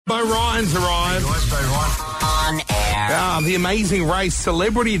Bo Ryan's arrived. On air. The Amazing Race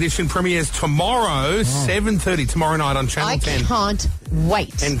Celebrity Edition premieres tomorrow, 7:30 tomorrow night on Channel 10. I can't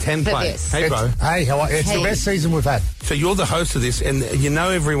wait And 10 for play. this. Hey, Bo. Hey, how are you? It's the best season we've had. So you're the host of this, and you know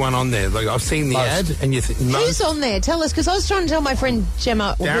everyone on there. Like I've seen the ad, and you think Who's on there? Tell us, because I was trying to tell my friend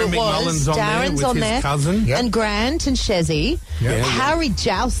Gemma who Darren it was. McMullen's on there Darren's with on his there. cousin. Yep. And Grant and Shezzy. Yep. Harry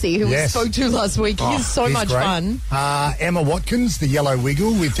Jousey, who we Yes. spoke to last week. He's so He's much great. fun. Emma Watkins, the Yellow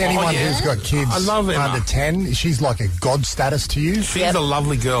Wiggle, with anyone yeah. who's got kids I love Emma. under 10. She's like a god status to you. She's a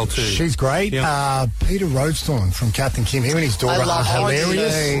lovely girl too. She's great. Yeah. Peter Roadstone from Captain Kim. Him and his daughter I love are him.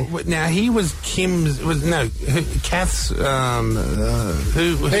 hilarious. Now he was Kath's. I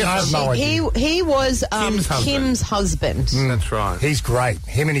have no idea. He was Kim's husband. Kim's husband. That's right. He's great.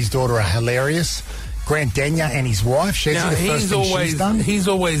 Him and his daughter are hilarious. Grant Denyer and his wife. She's Now the first thing she's done. he's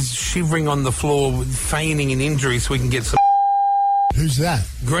always shivering on the floor, feigning an injury so we can get some Who's that?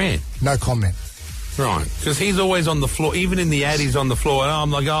 Grant. No comment. Right, because he's always on the floor. Even in the ad, he's on the floor. And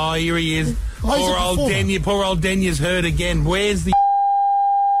I'm like, oh, here he is. He's a Poor old Denya's hurt again. Where's the?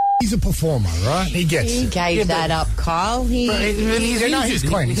 He's a performer, right? He gets He it. gave that up, Kyle. He's No, he's injured.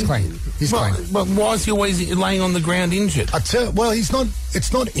 clean. He's clean. He's clean. But why is he always laying on the ground injured? Well, he's not.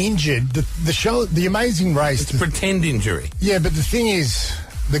 It's not injured. The show, The Amazing Race. It's a pretend injury. Yeah, but the thing is,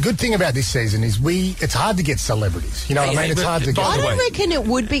 the good thing about this season is it's hard to get celebrities. You know what I mean? It's hard to get. I the don't way- reckon it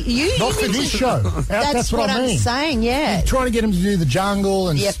would be. You Not for need this to- show. That's what I mean. I'm saying, yeah. Trying to get them to do the jungle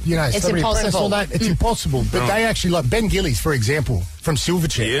and Yep. Celebrity It's Apprentice, impossible. all that. It's impossible. But they actually, like Ben Gillies, for example, from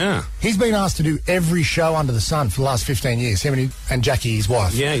Silverchair. Yeah. He's been asked to do every show under the sun for the last 15 years. Him and Jackie, his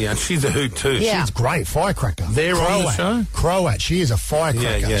wife. Yeah, she's a hoot too. Yeah. She's great, firecracker. They're on the show? Croat. She is a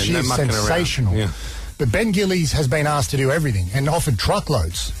firecracker. Yeah, she no is mucking around. sensational. Yeah. But Ben Gillies has been asked to do everything and offered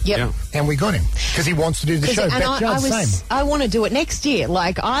truckloads. Yep. Yeah. And we got him because he wants to do the show. And Bet Judd, same. I want to do it next year.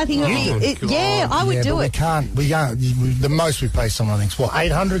 Like, I think it would be. God. Yeah, I would Yeah, do but it. We can't. The most we pay someone, I think, is what,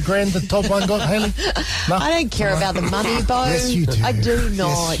 800 grand the top one got, Haley? No? I don't care about the money, Bo. Yes, you do. I do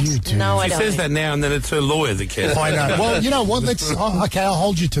not. Yes, you do. No, I She don't. says that now, and then it's her lawyer that cares. I know. Well, you know what? Okay, I'll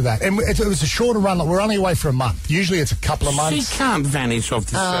hold you to that. And it was a shorter run. Like, we're only away for a month. Usually it's a couple of She months. can't vanish off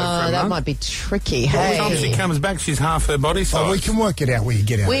the show for a that month. might be tricky. By the time she Hey. comes back, she's half her body size. Oh, we can work it out where you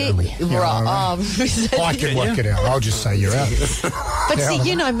get out early. You know what I mean? I can work it out. I'll just say you're out. But see,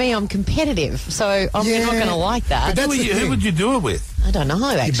 you know me, I'm competitive, so I'm Yeah. not going to like that. But that's Who would you do it with? I don't know,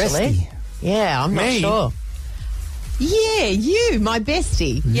 actually. bestie. Yeah, I'm Me? not sure. Yeah, you, my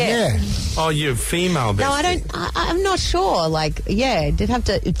bestie. Yeah. Oh, you're female, bestie. No, I don't. I'm not sure. Like, yeah, did have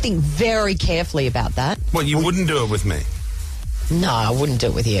to think very carefully about that. Well, you wouldn't do it with me. No, I wouldn't do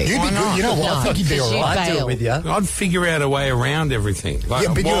it with you. You'd be good. You know what? I think you'd be all right. I'd do it with you. I'd figure out a way around everything. Like,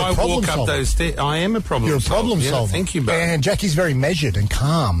 Yeah, but you're a why problem walk up solver. those stairs? I am a problem You're a solver. problem Yeah, solver. thank you, Bo. And Jackie's very measured and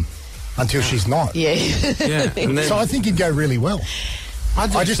calm until she's not. Yeah. Yeah. And then, So I think you'd go really well.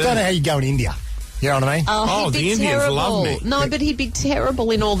 I just don't know how you go in India. You know what I mean? Oh, he'd be the Indians terrible. love me. No, but he'd be terrible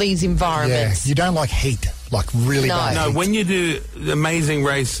in all these Yeah. environments. You don't like heat. Like really No. bad No, heat. when you do the Amazing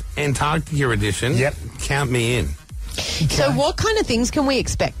Race Antarctica edition, Yep. count me in. So what kind of things can we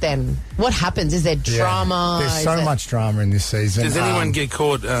expect then? What happens? Is there Yeah. drama? There's Is so it- much drama in this season. Does anyone get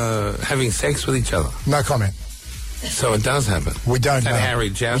caught having sex with each other? No comment. So it does happen. We don't And know.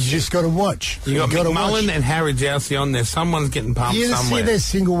 Harry Jousey. You just got to watch. You got gotta McMullen watch. and Harry Jousey on there. Someone's getting pumped Yeah, somewhere. see, there's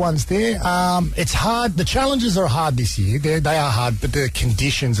single ones there. It's hard. The challenges are hard this year. They are hard, but the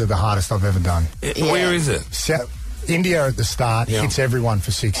conditions are the hardest I've ever done. Where is it? So, India at the start hits everyone for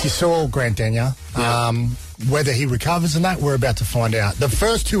 6. You saw Grant Denyer. Whether he recovers and that, we're about to find out. The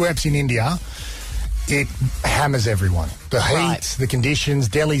first 2 eps in India, it hammers everyone. The heat, the conditions.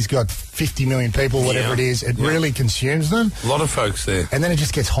 Delhi's got 50 million people, whatever it is. It really consumes them. A lot of folks there. And then it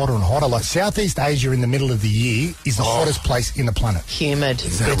just gets hotter and hotter. Like Southeast Asia in the middle of the year is the hottest place in the planet. Humid.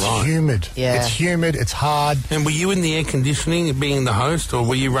 Is that It's right? humid. Yeah. It's humid. It's hard. And were you in the air conditioning being the host, or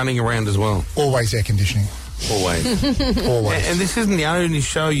were you running around as well? Always air conditioning. Always. Always. And this isn't the only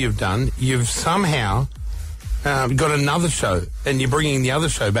show you've done. You've somehow got another show, and you're bringing the other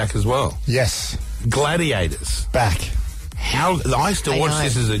show back as well. Yes. Gladiators. Back. How I used to watch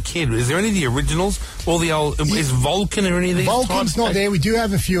this as a kid. Is there any of the originals? All the old is Vulcan or any of these? Vulcan's types? not there. We do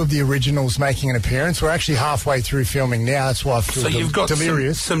have a few of the originals making an appearance. We're actually halfway through filming now. That's why I feel So you've got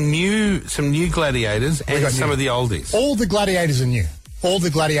delirious. some new gladiators and got some new. of the oldies. All the gladiators are new. All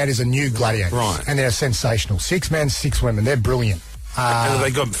the gladiators are new gladiators. Right. And they're sensational. 6 men, 6 women. They're brilliant. And have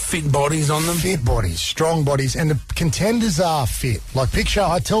they got fit bodies on them? Fit bodies, strong bodies, and the contenders are fit. Like picture,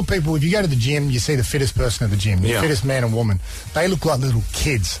 I tell people, if you go to the gym, you see the fittest person at the gym, the fittest man and woman. They look like little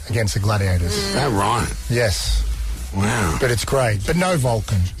kids against the gladiators. Is that right? Yes. Wow. But it's great. But no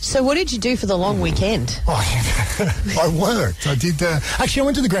Vulcan. So what did you do for the long weekend? Oh, I worked. I did. Actually, I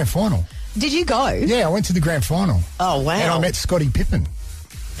went to the grand final. Did you go? Yeah, I went to the grand final. Oh, wow. And I met Scottie Pippen.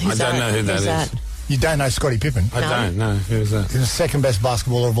 I don't know who Who's that is. You don't know Scottie Pippen? I don't know. Who's that? He's the second best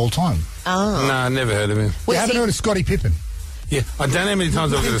basketballer of all time. Oh. No, I never heard of him. You haven't heard of Scottie Pippen? Yeah, I don't know how many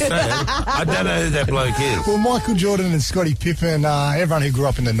times I was going to say it. I don't know who that bloke is. Well, Michael Jordan and Scottie Pippen, everyone who grew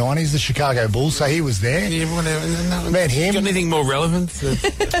up in the 90s, the Chicago Bulls, so he was there. Yeah, whatever. No, Met him. Got anything more relevant? Well,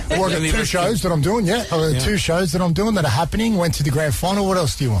 I've got 2 shows that I'm doing, yeah. I've got 2 shows that I'm doing that are happening. Went to the grand final. What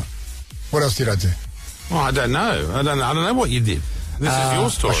else do you want? What else did I do? Well, I don't know. I don't know what you did. This is your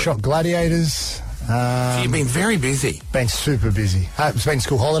story. I shot gladiators. So you've been very busy. Been super busy. It's been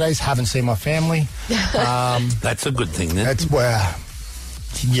school holidays. Haven't seen my family. That's a good thing, then. That's where...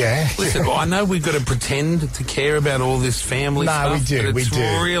 Yeah. Listen, I know we've got to pretend to care about all this family stuff. No, we do. But it's we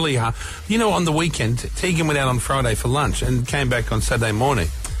do. really hard. You know, on the weekend, Tegan went out on Friday for lunch and came back on Saturday morning.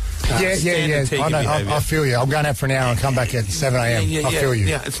 Yeah. Tegan I feel you. I'm going out for an hour and come back at 7 a.m. Yeah, I feel you.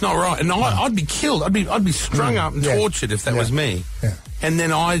 Yeah, it's not right. And I'd be killed. I'd be strung up and tortured if that was me. Yeah. And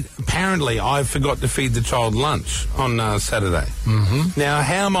then I forgot to feed the child lunch on Saturday. Mm-hmm. Now,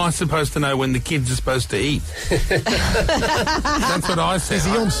 how am I supposed to know when the kids are supposed to eat? That's what I said. Is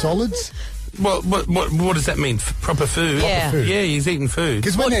he on solids? Well, what does that mean? Proper food? Yeah. Proper food. Yeah, he's eating food.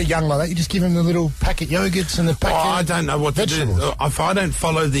 Because when they're young like that, you just give them the little packet yogurts and the packet I don't know what vegetables. to do. If I don't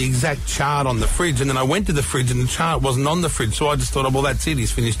follow the exact chart on the fridge, and then I went to the fridge and the chart wasn't on the fridge, so I just thought, oh, well, that's it.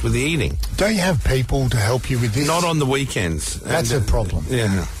 He's finished with the eating. Don't you have people to help you with this? Not on the weekends. That's a problem. Yeah,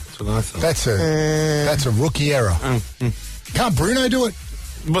 that's what I thought. That's a rookie error. Can't Bruno do it?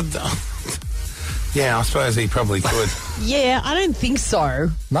 But yeah, I suppose he probably could. Yeah, I don't think so.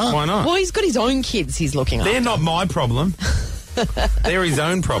 No. Why not? Well, he's got his own kids he's looking after. They're not my problem. They're his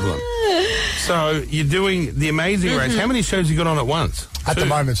own problem. So you're doing the Amazing Race. How many shows you got on at once? At the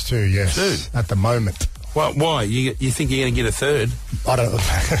moment, it's 2, yes. 2? At the moment. Well, why? You think you're going to get a third? I don't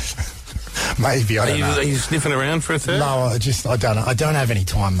Maybe, I don't know. Are you sniffing around for a third? No, I don't know. I don't have any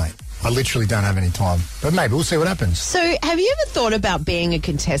time, mate. I literally don't have any time. But maybe we'll see what happens. So, have you ever thought about being a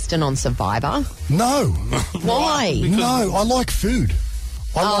contestant on Survivor? No. Why? No, I like food.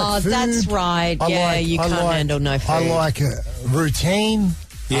 I like food. That's right. You can't handle no food. I like a routine.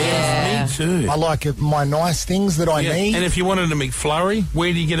 Yes, me too. I like my nice things that I need. And if you wanted a McFlurry,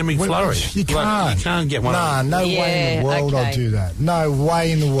 where do you get a McFlurry? You can't. Like, you can't get one. No way in the world I'll do that. No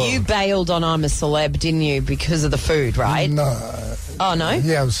way in the world. You bailed on I'm a Celeb, didn't you, because of the food, right? No. Oh, no?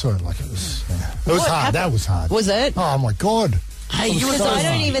 Yeah, it was sort of like it was. Yeah. It was What hard. happened? That was hard. Was it? Oh, my God. Hey, Because I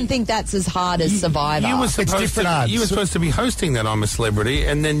don't even think that's as hard as Survivor. You were It's supposed different to, odds. you were supposed to be hosting that I'm a Celebrity,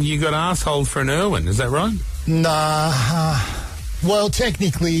 and then you got assholed for an Irwin. Is that right? Nah. Well,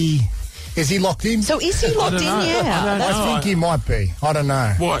 technically, is he locked in? So is he locked in? know. Yeah. I don't That's- know. I think he might be. I don't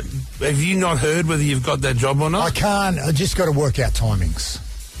know. What? Have you not heard whether you've got that job or I not? can't. I just got to work out timings.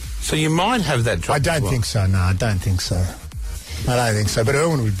 So you might have that job. I don't as well. think so. No, I don't think so. I don't think so. But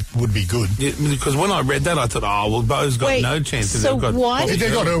Irwin would be good. Yeah, because when I read that, I thought, oh, well, Bo's got Wait, no chance. so They've got, why- If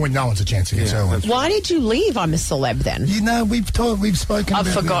they've got Irwin, no one's a chance against Irwin. that's Why did you leave I'm a Celeb then? You know, we've spoken I've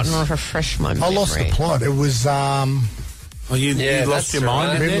about forgotten this. to refresh my I memory. lost the plot. It was Oh, you lost that's your mind?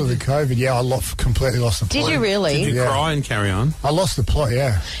 right. in middle of there? the COVID. Yeah, I completely lost the plot. Did you really? Did you Yeah. cry and carry on? I lost the plot,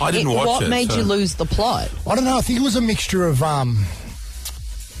 yeah. I didn't watch What it. made so- you lose the plot? I don't know. I think it was a mixture of...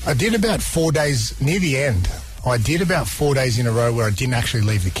 I did about 4 days near the end. I did about 4 days in a row where I didn't actually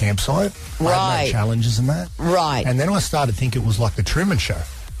leave the campsite. I had Right. no challenges and that. Right. And then I started to think it was like the Truman Show.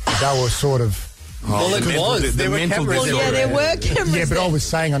 They were sort of... Well, the it mental- was. the There were mental cameras disorder. Yeah, there were cameras. Yeah, but I was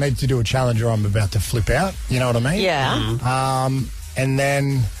saying I need to do a challenge or I'm about to flip out. You know what I mean? Yeah. And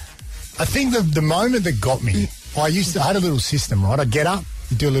then I think the moment that got me, I had a little system, right? I'd get up,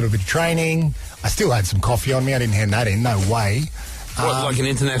 do a little bit of training. I still had some coffee on me. I didn't hand that in. No way. What, like an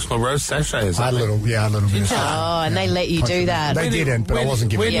international roast sachet or I had something? a little bit of Oh, and they let you do that. They didn't, but I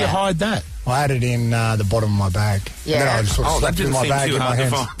wasn't Where giving do it. you Yeah. hide that? I had it in the bottom of my bag. Yeah. And then I just sort of Oh, that slept with didn't my seem bag too in my hard to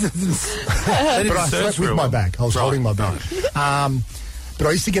hands. find. But I slept with my bag. I was holding my bag. But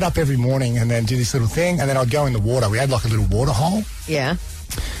I used to get up every morning and then do this little thing, and then I'd go in the water. We had like a little water hole. Yeah.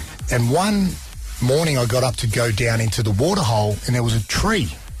 And one morning I got up to go down into the water hole, and there was a tree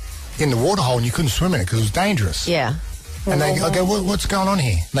in the water hole, and you couldn't swim in it because it was dangerous. Yeah. And I go, what's going on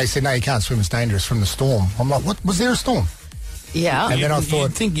here? And they said, no, you can't swim. It's dangerous from the storm. I'm like, what? Was there a storm? Yeah. And then I You'd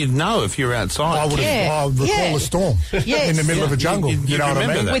thought, think you'd know if you're outside. I would Yeah. recall Yeah. a storm Yes. in the middle of a jungle. You'd You know what I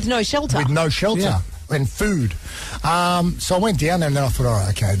remember mean? that. With no shelter. With no shelter Yeah. and food. So I went down there, and then I thought, all right,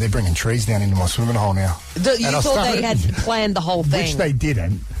 okay, they're bringing trees down into my swimming hole now. You And I thought they started- had planned the whole thing. Which they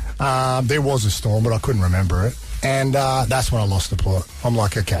didn't. There was a storm, but I couldn't remember it. And that's when I lost the plot. I'm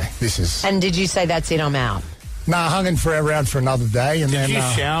like, okay, this is... And did you say, that's it, I'm out? I hung in around for another day. And Did you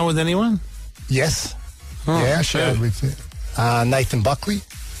shower with anyone? Yes. Oh, I showered with Nathan Buckley.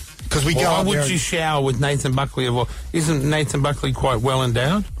 Because we go why up would there you shower with Nathan Buckley? Isn't Nathan Buckley quite well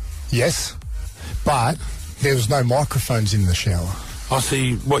endowed? Yes. But there was no microphones in the shower. I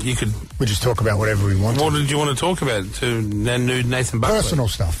see what you could... We just talk about whatever we want. What did you want to talk about to nude Nathan Buckley? Personal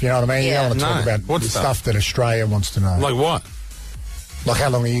stuff, you know what I mean? Yeah. You don't want to talk about What stuff that Australia wants to know. Like what? Like how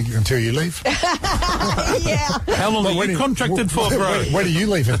long are you until you leave? Yeah. How long are you contracted for, bro? When are you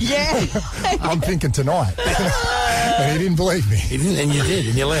leaving? Yeah. I'm thinking tonight. And he didn't believe me. You didn't, and you did,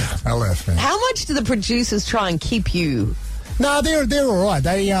 and you left. I left, man. How much do the producers try and keep you? No, they're all right.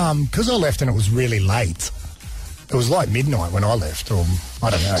 They because I left and it was really late. It was like midnight when I left, or I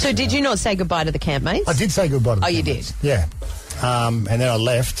don't know. So did you not say goodbye to the campmates? I did say goodbye to the you campmates. did? Yeah. And then I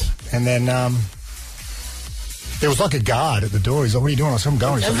left, and then there was like a guard at the door. He's like, what are you doing? I said, I'm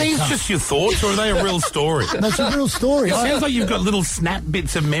going. Are these just your thoughts, or are they a real story? No, it's a real story. It sounds like you've got little snap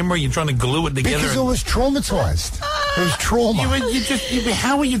bits of memory. You're trying to glue it together. Because I was traumatised. It was trauma.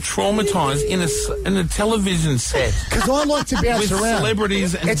 How are you traumatised in a television set? Because I like to bounce with around.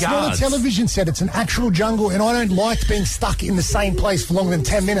 Celebrities and it's guards. Not a television set. It's an actual jungle, and I don't like being stuck in the same place for longer than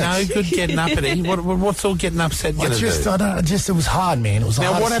 10 minutes. No good getting uppity. What's all getting upset going to do? It was hard, man. It was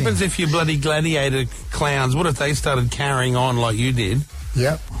Now, hard. what happens if you bloody gladiator clowns? What if they started carrying on like you did?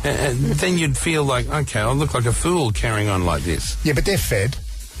 Yeah. And then you'd feel like, okay, I look like a fool carrying on like this. Yeah, but they're fed.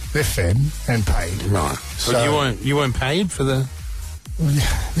 They're fed and paid. Right. So you weren't paid for the...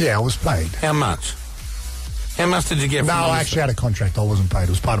 Yeah, I was paid. How much? How much did you get? No, I actually had a contract. I wasn't paid. It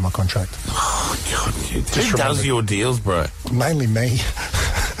was part of my contract. Oh, God. Who does your deals, bro? Mainly me.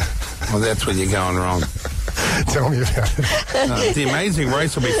 Well, that's where you're going wrong. Tell me about it. The Amazing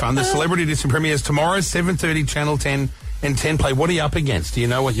Race will be fun. The Celebrity Edition premieres tomorrow, 7:30, Channel 10 and 10 Play. What are you up against? Do you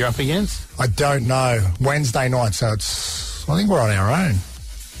know what you're up against? I don't know. Wednesday night, so it's... I think we're on our own.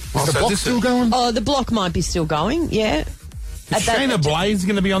 Is the block still going? Oh, the block might be still going, yeah. Is Shayna Blaze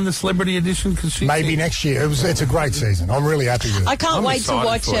going to be on the Celebrity Edition? Maybe next year. It's a great season. I'm really happy with it. I can't wait to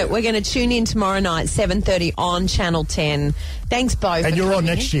watch it. We're going to tune in tomorrow night, 7:30 on Channel 10. Thanks, both. And you're on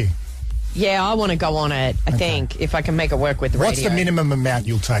next year? Yeah, I want to go on it, I think, if I can make it work with the radio. What's the minimum amount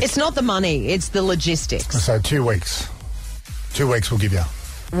you'll take? It's not the money, it's the logistics. So 2 weeks. 2 weeks we'll give you.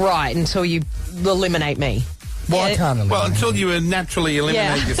 Right, until you eliminate me. Well, I can't eliminate. Well, until you naturally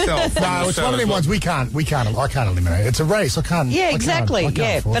eliminate yourself. No, it's one of them ones I can't eliminate. It's a race. I can't. Yeah, exactly.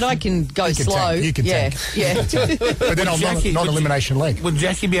 But I can go slow. You can tank. Yeah. But then I'm not elimination leg. Would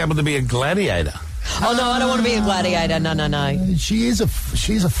Jackie be able to be a gladiator? Oh no, I don't want to be a gladiator. No. She's a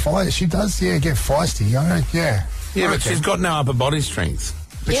fighter. She does get feisty. Yeah, but she's got no upper body strength.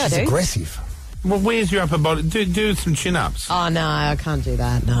 But she's aggressive. Well, where's your upper body? Do some chin-ups. Oh, no, I can't do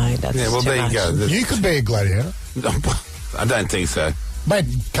that. No, that's too there much. you go. You could be a gladiator. I don't think so. Mate,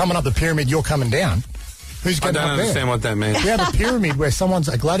 coming up the pyramid, you're coming down. Who's getting up there? I don't understand what that means. We have a pyramid where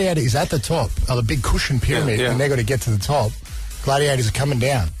a gladiator is at the top of a big cushion pyramid, and they've got to get to the top. Gladiators are coming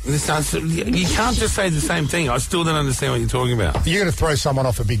down. You can't just say the same thing. I still don't understand what you're talking about. You're going to throw someone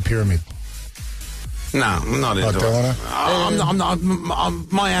off a big pyramid. No, I'm not into it. I'm not.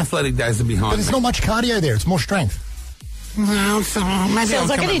 My athletic days are behind me. But there's not much cardio there. It's more strength. Well, maybe sounds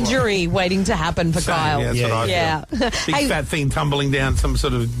like an injury waiting to happen for Kyle. Yeah, that's what I feel. Big fat thing tumbling down some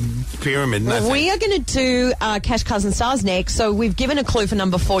sort of pyramid. We are going to do Cash Cousin Stars next. So we've given a clue for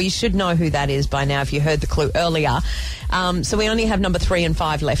number 4. You should know who that is by now if you heard the clue earlier. So we only have number 3 and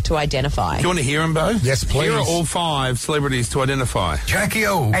 5 left to identify. Do you want to hear them, Bo? Yes, please. Here are all 5 celebrities to identify. Jackie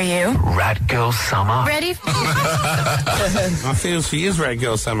O. Are you? Rat Girl Summer. Ready? I feel she is Rat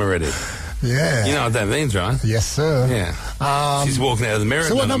Girl Summer ready. Yeah. You know what that means, right? Yes, sir. Yeah. She's walking out of the mirror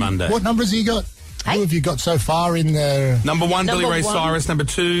on a Monday. What numbers have you got? Hey. Who have you got so far in the... Number 1, Number Billy Ray 1. Cyrus. Number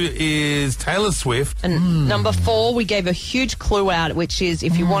 2 is Taylor Swift. And number 4, we gave a huge clue out, which is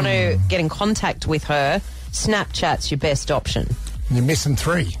if you want to get in contact with her, Snapchat's your best option. You're missing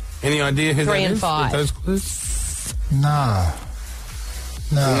 3. Any idea who 3 that and is? 5. Those clues? No.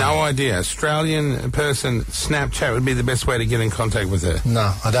 No idea. Australian person, Snapchat would be the best way to get in contact with her.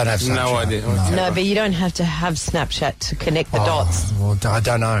 No, I don't have Snapchat. No idea. No, but you don't have to have Snapchat to connect the dots. Well, I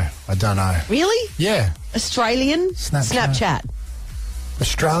don't know. Really? Yeah. Australian? Snapchat.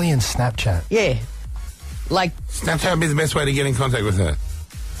 Australian Snapchat. Yeah. Like... Snapchat would be the best way to get in contact with her.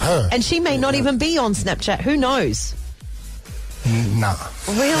 Her? And she may not even be on Snapchat. Who knows? No.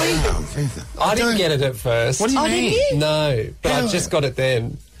 Really? I didn't get it at first. What do you mean? Didn't you? No, but I just got it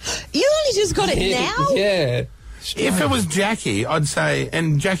then. You only just got it now? Yeah. If it was Jackie, I'd say,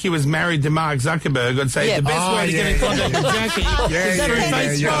 and Jackie was married to Mark Zuckerberg, I'd say the best way to get in contact with Jackie is through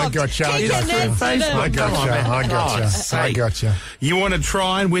Facebook. I gotcha. I gotcha. You want to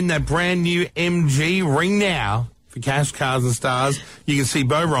try and win that brand new MG? Ring now for Cash, Cars and Stars. You can see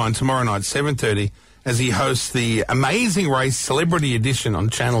Bo Ryan tomorrow night, 7:30, as he hosts the Amazing Race Celebrity Edition on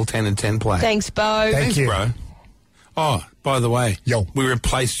Channel 10 and 10 Play. Thanks, Bo. Thank you, bro. Oh, by the way, we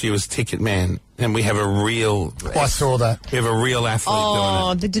replaced you as Ticket Man, and we have a real... I saw that. We have a real athlete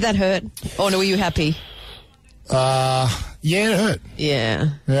doing it. Did that hurt? Or were you happy? Yeah, it hurt.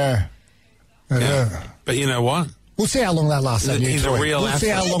 Yeah. Yeah. It hurt. But you know what? We'll see how long that lasts. He's a real athlete. We'll see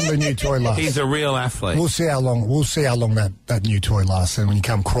how long the new toy lasts. He's a real athlete. We'll see how long that new toy lasts, and when you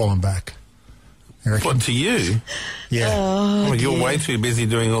come crawling back. What, to you? Yeah. Well, you're way too busy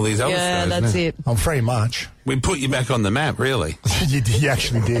doing all these other shows. Yeah, that's it. I'm pretty much. We put you back on the map, really. You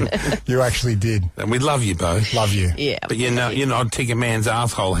actually did. You actually did. And we love you, Bo. Love you. Yeah. But you're not Ticket Man's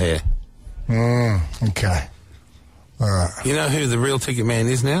asshole hair. Okay. All right. You know who the real Ticket Man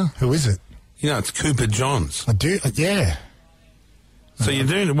is now? Who is it? You know, it's Cooper Johns. I do. Yeah. So you're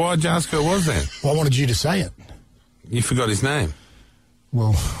doing it. Why'd you ask who it was then? Well, I wanted you to say it. You forgot his name.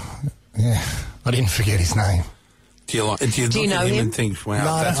 Well, yeah. I didn't forget his name. Do you look at him and think,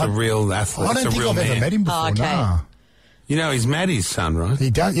 wow, that's a real athlete? I don't think I've ever met him before. Okay. No. You know, he's Maddie's son, right? He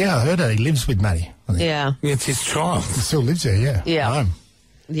does. Yeah, I heard that. He lives with Maddie. I think. Yeah. It's his child. He still lives there, yeah. Yeah. Home.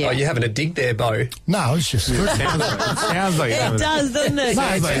 Yeah. Oh, you're having a dig there, Bo. No, it's just good. It sounds like It does, doesn't it? No,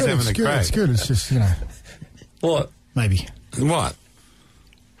 Sounds it's like he's good. having It's a good. crack. It's good. It's just, What? maybe. What?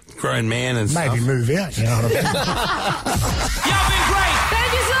 Grown man and stuff. Maybe move out, you know what I mean? Y'all been great.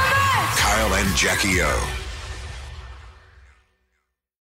 Thank you so much. Kyle and Jackie O.